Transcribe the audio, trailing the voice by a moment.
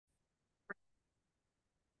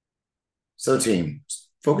So, team,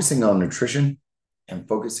 focusing on nutrition and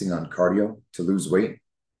focusing on cardio to lose weight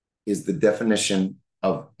is the definition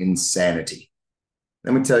of insanity.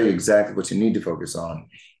 Let me tell you exactly what you need to focus on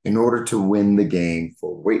in order to win the game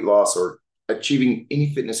for weight loss or achieving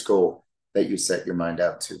any fitness goal that you set your mind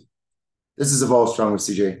out to. This is Evolve Strong with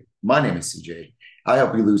CJ. My name is CJ. I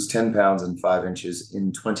help you lose 10 pounds and 5 inches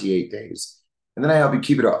in 28 days. And then I help you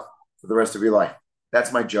keep it off for the rest of your life.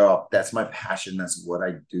 That's my job. That's my passion. That's what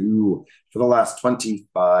I do for the last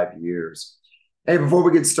 25 years. Hey, before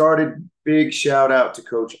we get started, big shout out to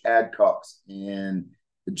Coach Adcox and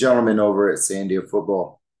the gentlemen over at Sandia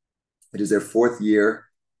Football. It is their fourth year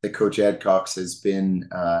that Coach Adcox has been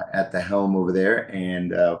at the helm over there,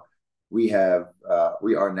 and we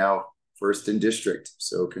are now first in district.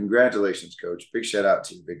 So congratulations, Coach. Big shout out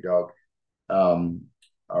to you, big dog.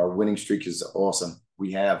 Our winning streak is awesome.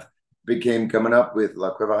 We have big game coming up with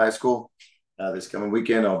La Cueva High School this coming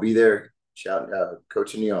weekend. I'll be there shouting,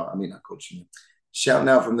 coaching you on. I mean, not coaching you, shouting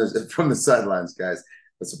out from the sidelines, guys,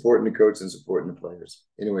 but supporting the coach and supporting the players.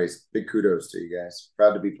 Anyways, big kudos to you guys.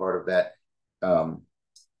 Proud to be part of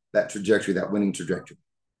that trajectory, that winning trajectory.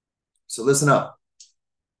 So listen up.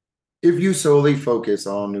 If you solely focus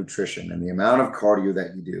on nutrition and the amount of cardio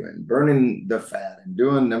that you do and burning the fat and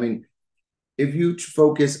doing, if you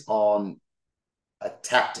focus on a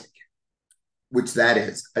tactic, which that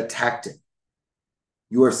is a tactic,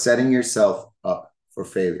 you are setting yourself up for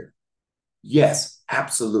failure. Yes,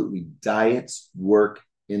 absolutely. Diets work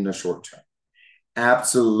in the short term.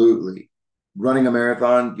 Absolutely. Running a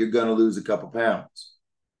marathon, you're going to lose a couple pounds.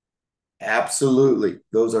 Absolutely.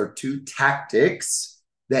 Those are two tactics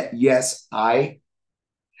that, yes, I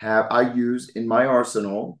use in my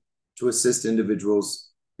arsenal to assist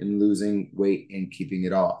individuals in losing weight and keeping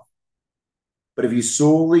it off. But if you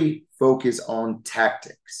solely focus on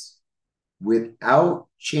tactics without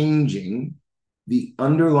changing the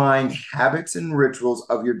underlying habits and rituals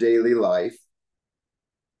of your daily life,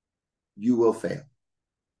 you will fail.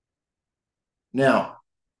 Now,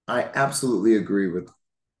 I absolutely agree with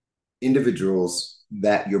individuals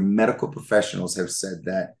that your medical professionals have said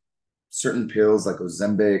that certain pills like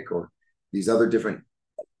Ozempic or these other different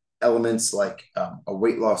elements like a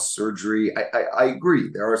weight loss surgery, I agree.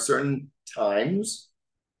 There are certain times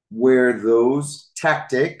where those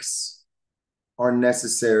tactics are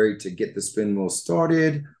necessary to get the spin wheel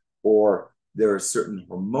started, or there are certain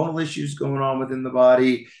hormonal issues going on within the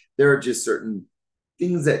body. There are just certain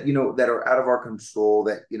things that, that are out of our control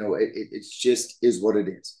that, it's just is what it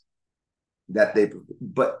is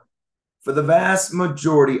but for the vast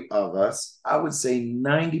majority of us, I would say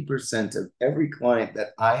 90% of every client that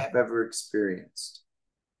I have ever experienced,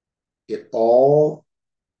 it all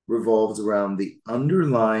revolves around the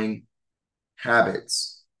underlying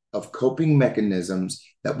habits of coping mechanisms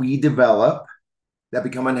that we develop that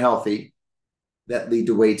become unhealthy, that lead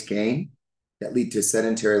to weight gain, that lead to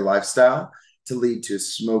sedentary lifestyle, to lead to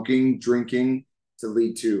smoking, drinking, to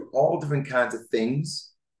lead to all different kinds of things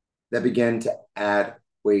that begin to add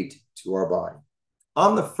weight to our body.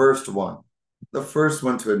 I'm the first one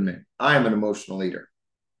to admit I am an emotional eater.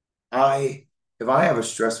 If I have a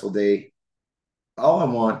stressful day, all I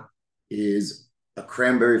want is a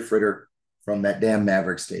cranberry fritter from that damn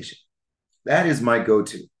Maverick station. That is my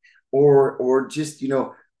go-to. Or just,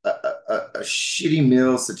 a shitty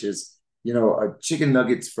meal such as, a chicken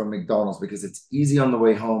nuggets from McDonald's because it's easy on the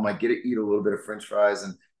way home. I get to eat a little bit of French fries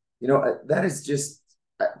and, that is just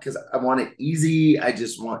because I want it easy. I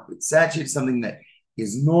just want it saturated, something that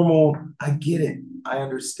is normal. I get it. I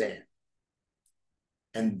understand.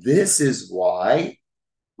 And this is why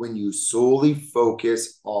when you solely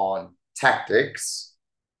focus on tactics,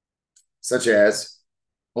 such as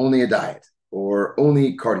only a diet or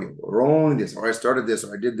only cardio or only this, or I started this,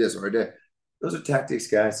 or I did this, or I did, those are tactics,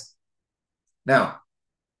 guys. Now,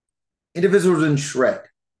 individuals in Shred,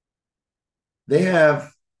 they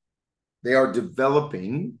are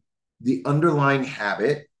developing the underlying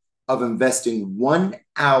habit of investing 1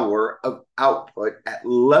 hour of output at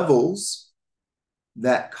levels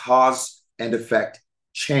that cause and affect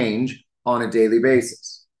change on a daily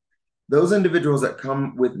basis. Those individuals that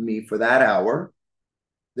come with me for that hour,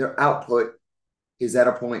 their output is at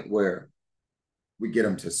a point where we get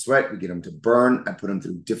them to sweat, we get them to burn. I put them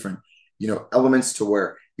through different, elements to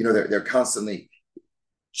where, they're constantly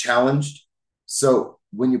challenged. So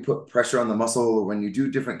when you put pressure on the muscle or when you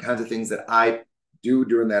do different kinds of things that I do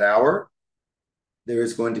during that hour, there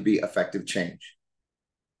is going to be effective change.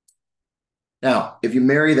 Now, if you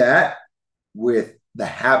marry that with the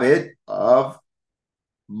habit of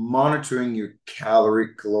monitoring your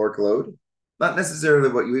caloric load, not necessarily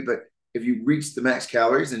what you eat, but if you reach the max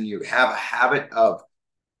calories and you have a habit of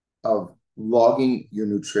logging your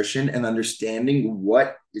nutrition and understanding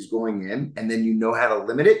what is going in, and then you know how to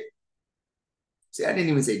limit it. See, I didn't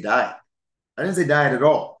even say diet. I didn't say diet at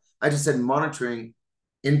all. I just said monitoring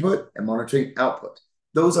input and monitoring output.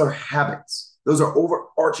 Those are habits. Those are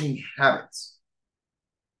overarching habits.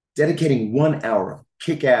 Dedicating 1 hour of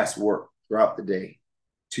kick-ass work throughout the day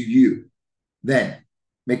to you. Then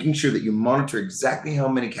making sure that you monitor exactly how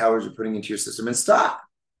many calories you're putting into your system and stop.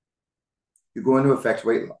 You're going to affect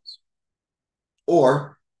weight loss.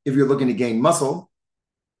 Or if you're looking to gain muscle,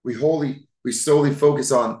 we solely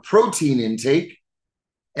focus on protein intake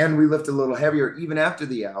and we lift a little heavier even after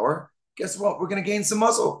the hour. Guess what? We're going to gain some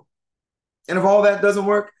muscle. And if all that doesn't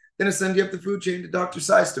work, then it's send you up the food chain to Dr.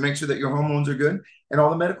 Seiss to make sure that your hormones are good and all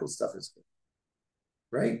the medical stuff is good.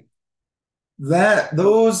 Right?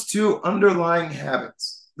 Those two underlying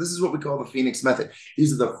habits, this is what we call the Phoenix method.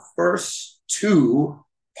 These are the first two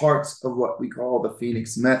parts of what we call the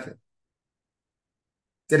Phoenix method.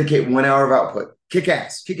 Dedicate 1 hour of output. Kick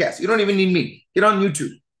ass. Kick ass. You don't even need me. Get on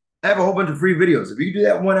YouTube. I have a whole bunch of free videos. If you do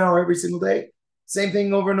that 1 hour every single day, same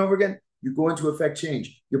thing over and over again, you're going to affect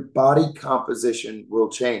change. Your body composition will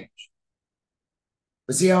change.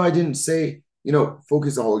 But see how I didn't say,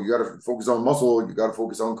 focus on, you got to focus on muscle, you got to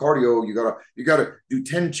focus on cardio, you got to do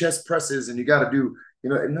 10 chest presses and you got to do,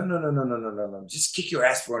 no. Just kick your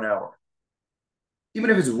ass for an hour. Even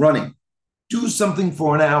if it's running, do something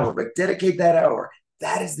for an hour, but dedicate that hour.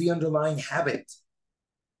 That is the underlying habit.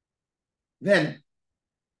 Then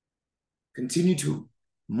continue to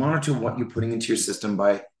monitor what you're putting into your system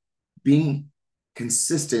by being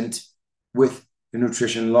consistent with the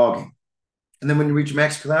nutrition logging. And then when you reach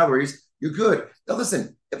max calories, you're good. Now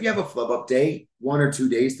listen, if you have a flub up day, 1 or 2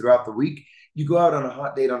 days throughout the week, you go out on a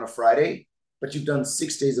hot date on a Friday, but you've done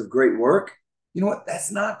 6 days of great work, you know what? That's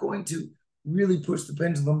not going to really push the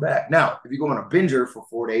pendulum back. Now, if you go on a binger for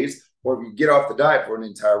 4 days, or if you get off the diet for an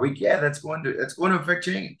entire week, yeah, that's going to affect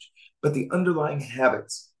change. But the underlying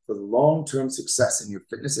habits for the long-term success in your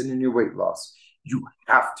fitness and in your weight loss, you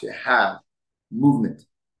have to have movement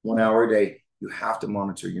 1 hour a day. You have to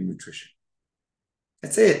monitor your nutrition.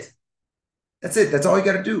 That's it. That's it. That's all you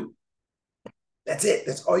got to do. That's it.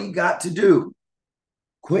 That's all you got to do.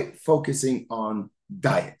 Quit focusing on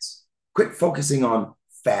diets. Quit focusing on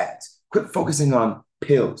fads. Quit focusing on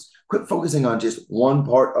pills. Quit focusing on just one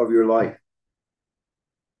part of your life.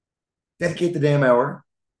 Dedicate the damn hour.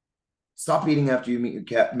 Stop eating after you meet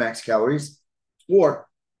your max calories, or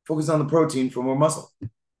focus on the protein for more muscle.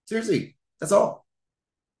 Seriously, that's all.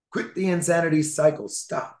 Quit the insanity cycle.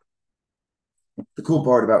 Stop. The cool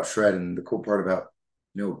part about Shred and the cool part about,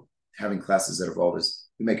 having classes that Evolve is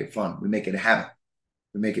we make it fun. We make it a habit.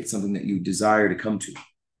 We make it something that you desire to come to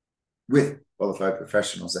with qualified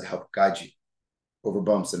professionals that help guide you over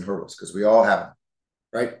bumps and hurdles, because we all have them,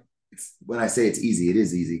 right? When I say it's easy, it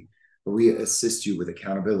is easy, but we assist you with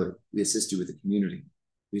accountability. We assist you with the community.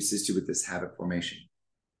 We assist you with this habit formation.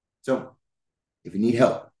 So if you need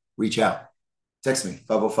help, reach out. Text me,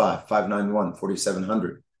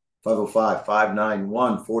 505-591-4700,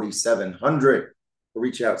 505-591-4700, or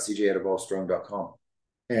reach out, cj@evolvestrong.com.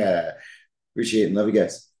 Yeah, appreciate it and love you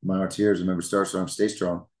guys. My tears, remember, start strong, stay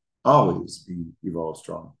strong, always be Evolve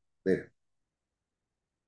Strong. Later.